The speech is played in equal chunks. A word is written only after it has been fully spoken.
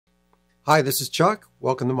Hi, this is Chuck.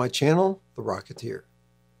 Welcome to my channel, The Rocketeer.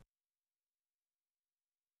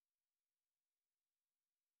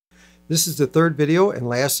 This is the third video and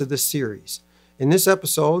last of this series. In this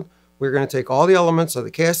episode, we're going to take all the elements of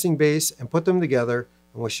the casting base and put them together,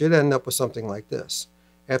 and we should end up with something like this.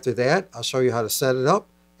 After that, I'll show you how to set it up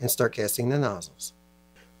and start casting the nozzles.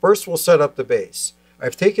 First, we'll set up the base.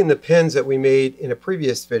 I've taken the pins that we made in a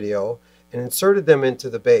previous video and inserted them into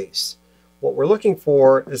the base. What we're looking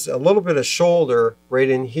for is a little bit of shoulder right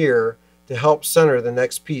in here to help center the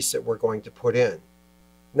next piece that we're going to put in.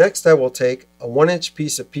 Next, I will take a 1-inch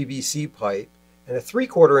piece of PVC pipe and a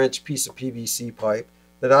 3/4 inch piece of PVC pipe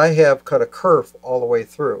that I have cut a kerf all the way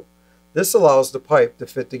through. This allows the pipe to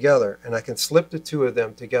fit together, and I can slip the two of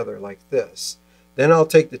them together like this. Then I'll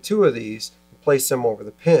take the two of these and place them over the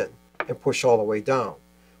pin and push all the way down.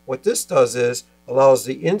 What this does is allows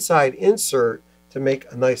the inside insert to make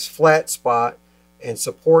a nice flat spot and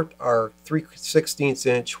support our 3/16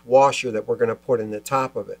 inch washer that we're going to put in the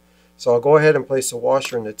top of it. So I'll go ahead and place the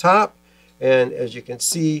washer in the top, and as you can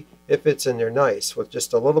see, it fits in there nice with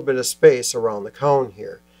just a little bit of space around the cone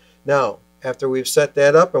here. Now, after we've set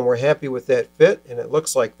that up and we're happy with that fit, and it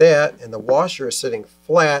looks like that, and the washer is sitting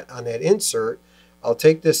flat on that insert, I'll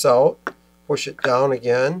take this out, push it down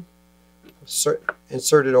again,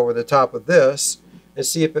 insert it over the top of this, and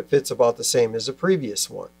see if it fits about the same as the previous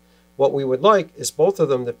one. What we would like is both of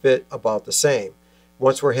them to fit about the same.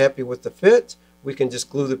 Once we're happy with the fit, we can just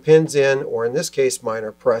glue the pins in, or in this case mine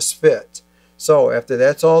are press fit. So after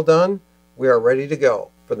that's all done, we are ready to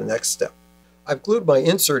go for the next step. I've glued my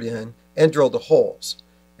insert in and drilled the holes.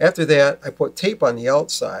 After that, I put tape on the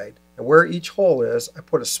outside, and where each hole is, I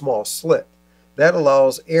put a small slit. That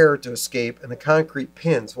allows air to escape, and the concrete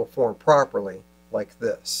pins will form properly like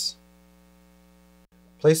this.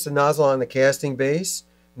 Place the nozzle on the casting base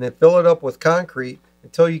and then fill it up with concrete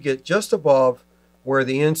until you get just above where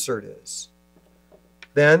the insert is.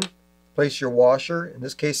 Then place your washer. In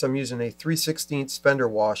this case, I'm using a 3/16 Fender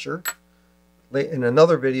Washer. In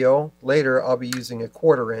another video later, I'll be using a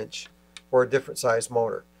 1/4 inch for a different size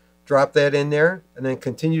motor. Drop that in there and then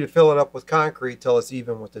continue to fill it up with concrete till it's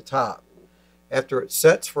even with the top. After it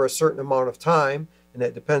sets for a certain amount of time, and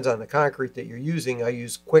that depends on the concrete that you're using, I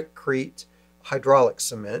use Quickcrete hydraulic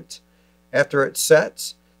cement. After it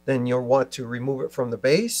sets, then you'll want to remove it from the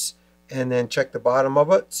base and then check the bottom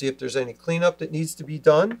of it, see if there's any cleanup that needs to be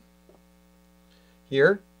done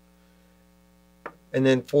here. And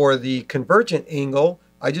then for the convergent angle,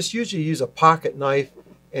 I just usually use a pocket knife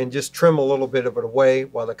and just trim a little bit of it away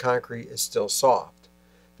while the concrete is still soft.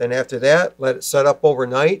 Then after that, let it set up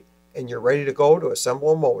overnight and you're ready to go to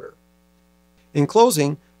assemble a motor. In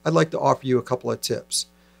closing, I'd like to offer you a couple of tips.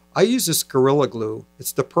 I use this Gorilla Glue.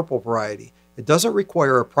 It's the purple variety. It doesn't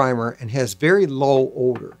require a primer and has very low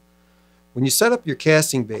odor. When you set up your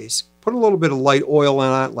casting base, put a little bit of light oil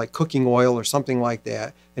in it, like cooking oil or something like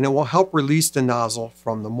that, and it will help release the nozzle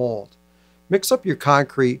from the mold. Mix up your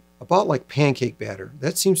concrete about like pancake batter.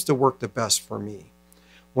 That seems to work the best for me.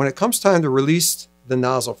 When it comes time to release the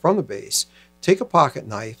nozzle from the base, take a pocket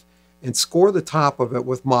knife and score the top of it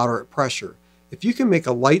with moderate pressure. If you can make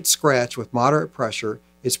a light scratch with moderate pressure,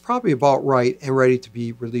 it's probably about right and ready to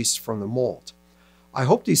be released from the mold. I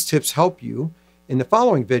hope these tips help you. In the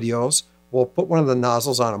following videos, we'll put one of the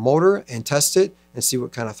nozzles on a motor and test it and see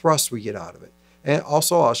what kind of thrust we get out of it. And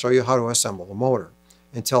also, I'll show you how to assemble the motor.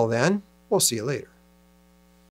 Until then, we'll see you later.